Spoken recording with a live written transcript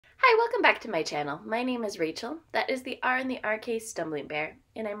Hi, welcome back to my channel. My name is Rachel. That is the R in the RK Stumbling Bear,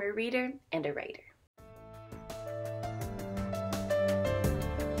 and I'm a reader and a writer.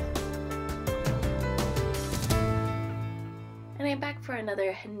 And I'm back for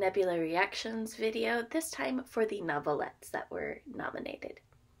another Nebula reactions video, this time for the novelettes that were nominated.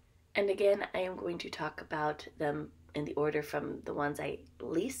 And again, I am going to talk about them in the order from the ones I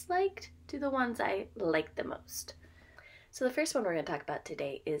least liked to the ones I liked the most. So the first one we're going to talk about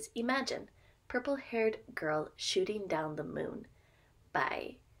today is Imagine, Purple-Haired Girl Shooting Down the Moon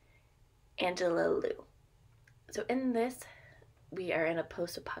by Angela Liu. So in this, we are in a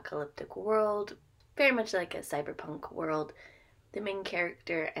post-apocalyptic world, very much like a cyberpunk world. The main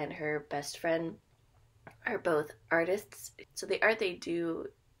character and her best friend are both artists. So the art they do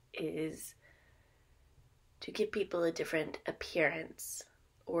is to give people a different appearance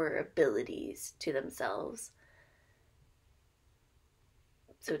or abilities to themselves.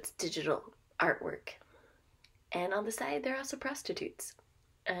 So it's digital artwork. And on the side, they're also prostitutes.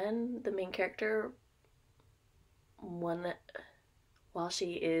 And the main character, while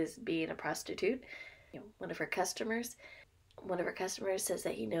she is being a prostitute, one of her customers says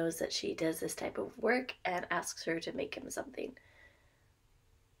that he knows that she does this type of work and asks her to make him something.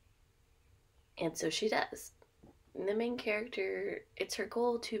 And so she does. And the main character, it's her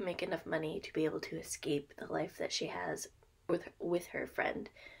goal to make enough money to be able to escape the life that she has with her friend.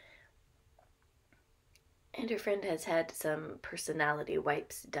 And her friend has had some personality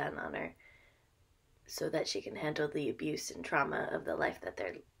wipes done on her so that she can handle the abuse and trauma of the life that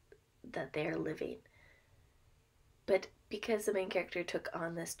they're living. But because the main character took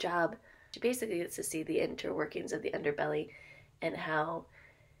on this job, she basically gets to see the interworkings of the underbelly and how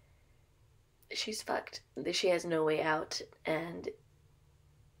she's fucked. She has no way out, and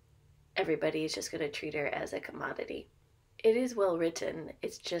everybody is just going to treat her as a commodity. It is well written.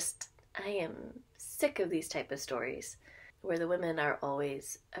 It's just, I am sick of these type of stories where the women are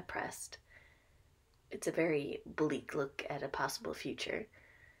always oppressed. It's a very bleak look at a possible future,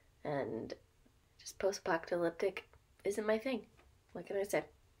 and just post-apocalyptic isn't my thing. What can I say?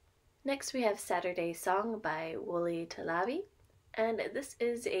 Next we have Saturday Song by Wole Talabi, and this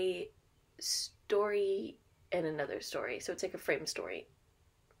is a story and another story, so it's like a frame story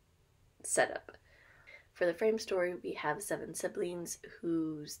setup. For the frame story, we have 7 siblings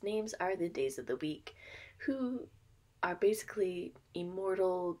whose names are the days of the week, who are basically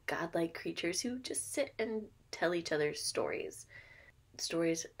immortal, godlike creatures who just sit and tell each other stories.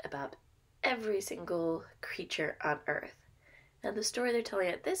 Stories about every single creature on Earth. Now the story they're telling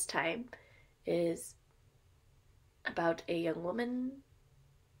at this time is about a young woman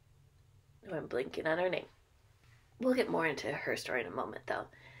who I'm blanking on her name. We'll get more into her story in a moment though.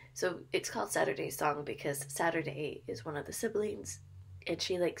 So it's called Saturday Song because Saturday is one of the siblings and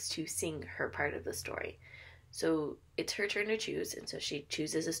she likes to sing her part of the story. So it's her turn to choose, and so she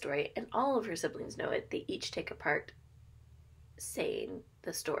chooses a story, and all of her siblings know it. They each take a part saying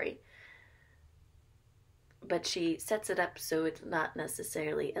the story. But she sets it up so it's not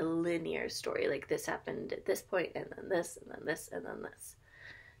necessarily a linear story, like this happened at this point, and then this, and then this, and then this.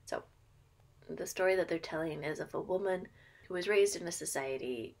 So the story that they're telling is of a woman who was raised in a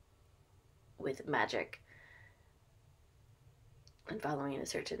society with magic and following a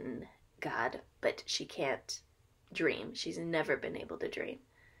certain god, but she can't dream. She's never been able to dream.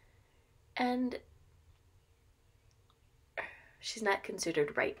 And she's not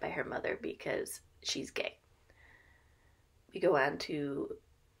considered right by her mother because she's gay. We go on to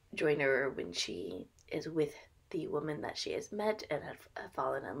join her when she is with the woman that she has met and have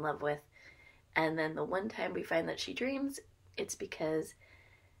fallen in love with. And then the one time we find that she dreams, it's because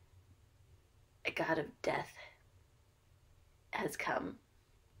a god of death has come,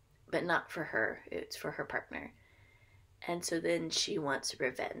 but not for her, it's for her partner. And so then she wants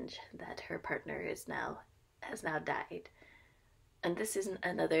revenge that her partner has now died. And this is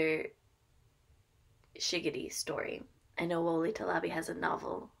another Shiggity story. I know Wole Talabi has a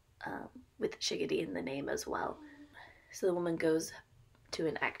novel with Shiggity in the name as well. So the woman goes to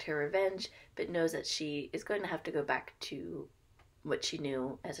enact her revenge, but knows that she is going to have to go back to what she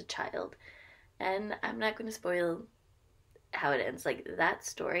knew as a child. And I'm not going to spoil how it ends. Like, that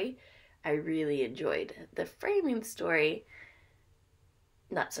story I really enjoyed. The framing story,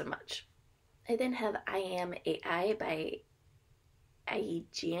 not so much. I then have I Am AI by Ai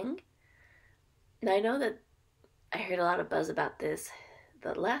Jiang. Now I know that I heard a lot of buzz about this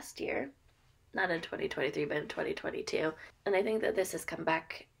the last year, not in 2023 but in 2022, and I think that this has come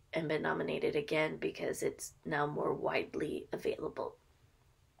back and been nominated again because it's now more widely available.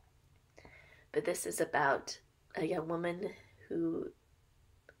 But this is about a young woman who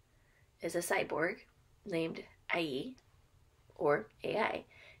is a cyborg named IE, or AI,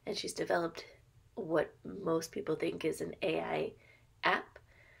 and she's developed what most people think is an AI app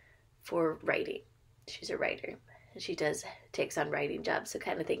for writing. She's a writer, and she takes on writing jobs, so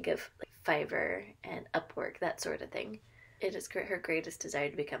kind of think of like Fiverr and Upwork, that sort of thing. It is her greatest desire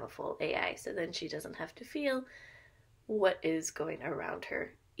to become a full AI, so then she doesn't have to feel what is going around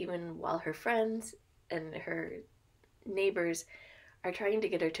her, even while her friends and her neighbors are trying to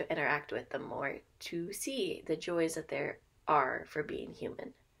get her to interact with them more, to see the joys that there are for being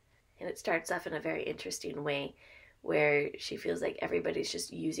human. And it starts off in a very interesting way where she feels like everybody's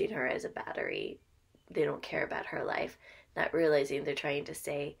just using her as a battery. They don't care about her life, not realizing they're trying to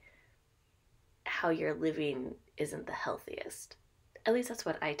say how you're living isn't the healthiest. At least that's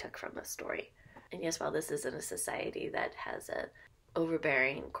what I took from the story. And yes, while this isn't a society that has a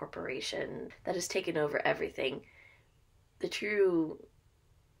overbearing corporation that has taken over everything, the true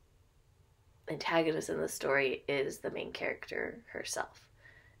antagonist in the story is the main character herself,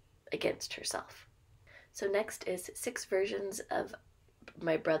 against herself. So next is 6 versions of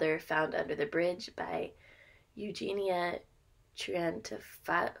My Brother Found Under the Bridge by Eugenia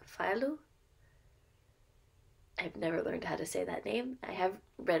Triantafylou. I've never learned how to say that name. I have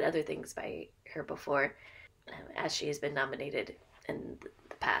read other things by her before, as she has been nominated in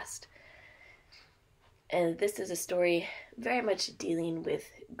the past. And this is a story very much dealing with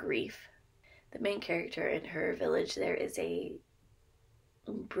grief. The main character in her village, there is a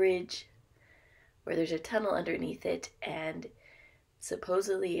bridge where there's a tunnel underneath it, and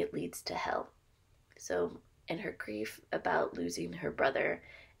supposedly it leads to hell. So in her grief about losing her brother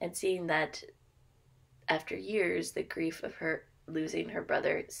and seeing that after years the grief of her losing her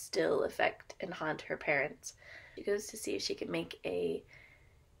brother still affect and haunt her parents, she goes to see if she can make a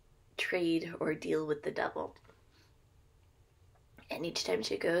trade or deal with the devil. And each time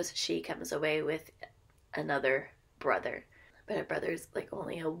she goes, she comes away with another brother. But her brother's like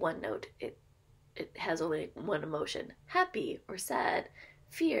only a one note. It has only one emotion: happy or sad,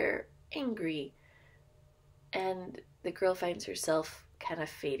 fear, angry. And the girl finds herself kind of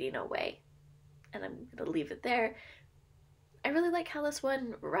fading away. And I'm going to leave it there. I really like how this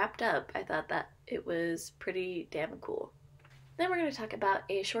one wrapped up. I thought that it was pretty damn cool. Then we're going to talk about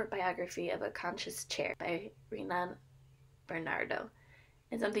a short biography of a conscious chair by Renan Bernardo.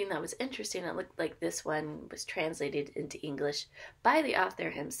 And something that was interesting, it looked like this one was translated into English by the author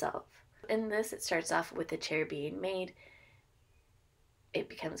himself. In this, it starts off with the chair being made. It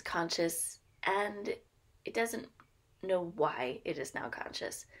becomes conscious, and it doesn't know why it is now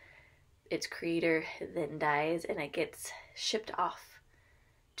conscious. Its creator then dies, and it gets shipped off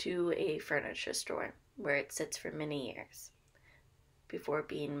to a furniture store where it sits for many years before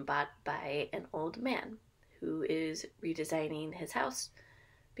being bought by an old man who is redesigning his house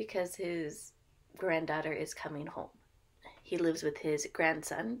because his granddaughter is coming home. He lives with his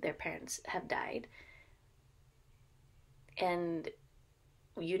grandson. Their parents have died. And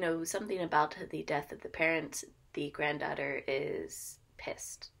you know something about the death of the parents, the granddaughter is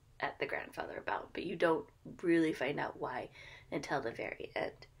pissed at the grandfather about, but you don't really find out why until the very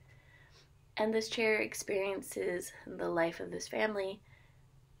end. And this chair experiences the life of this family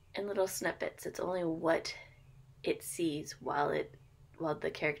in little snippets. It's only what it sees while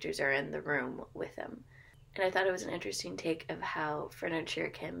the characters are in the room with him. And I thought it was an interesting take of how furniture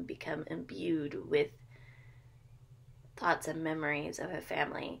can become imbued with thoughts and memories of a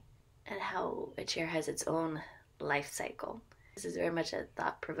family, and how a chair has its own life cycle. This is very much a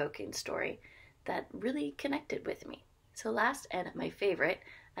thought-provoking story that really connected with me. So last, and my favorite,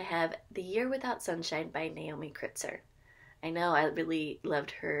 I have The Year Without Sunshine by Naomi Kritzer. I know I really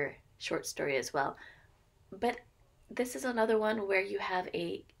loved her short story as well, but this is another one where you have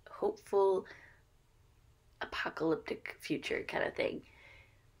a hopeful apocalyptic future kind of thing.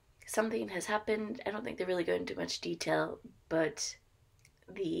 Something has happened. I don't think they really go into much detail, but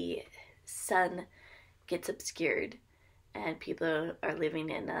the sun gets obscured and people are living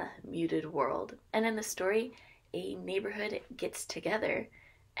in a muted world. And in the story, a neighborhood gets together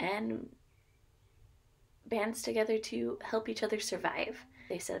and bands together to help each other survive.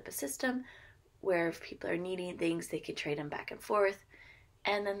 They set up a system where if people are needing things, they can trade them back and forth.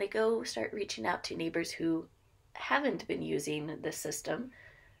 And then they go start reaching out to neighbors who haven't been using the system.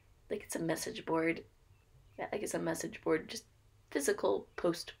 Like it's a message board. Just physical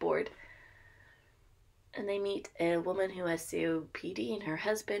post board. And they meet a woman who has COPD and her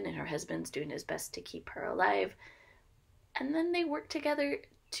husband's doing his best to keep her alive. And then they work together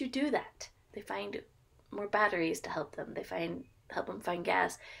to do that. They find more batteries to help them. Help them find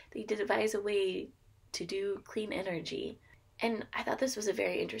gas. They devise a way to do clean energy. And I thought this was a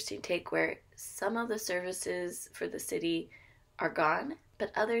very interesting take where some of the services for the city are gone,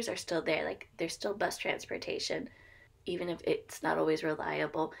 but others are still there. Like, there's still bus transportation, even if it's not always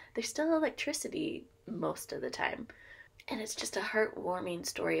reliable. There's still electricity most of the time. And it's just a heartwarming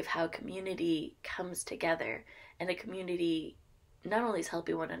story of how community comes together, and a community not only is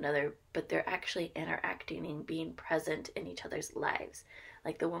helping one another, but they're actually interacting and being present in each other's lives.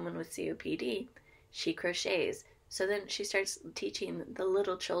 Like the woman with COPD, she crochets. So then she starts teaching the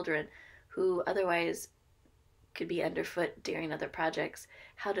little children who otherwise could be underfoot during other projects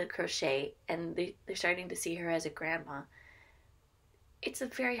how to crochet, and they're starting to see her as a grandma. It's a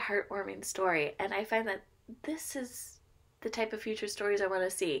very heartwarming story, and I find that this is the type of future stories I want to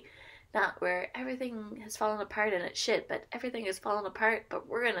see. Not where everything has fallen apart and it's shit, but everything has fallen apart, but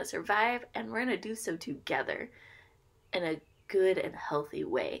we're going to survive, and we're going to do so together in a good and healthy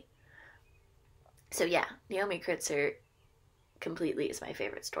way. So yeah, Naomi Kritzer completely is my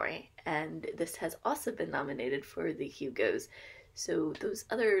favorite story, and this has also been nominated for the Hugos, so those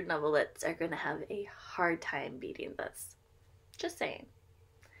other novelettes are going to have a hard time beating this. Just saying.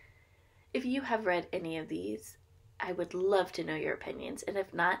 If you have read any of these, I would love to know your opinions, and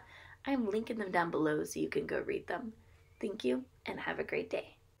if not, I'm linking them down below so you can go read them. Thank you, and have a great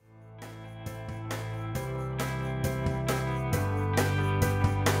day.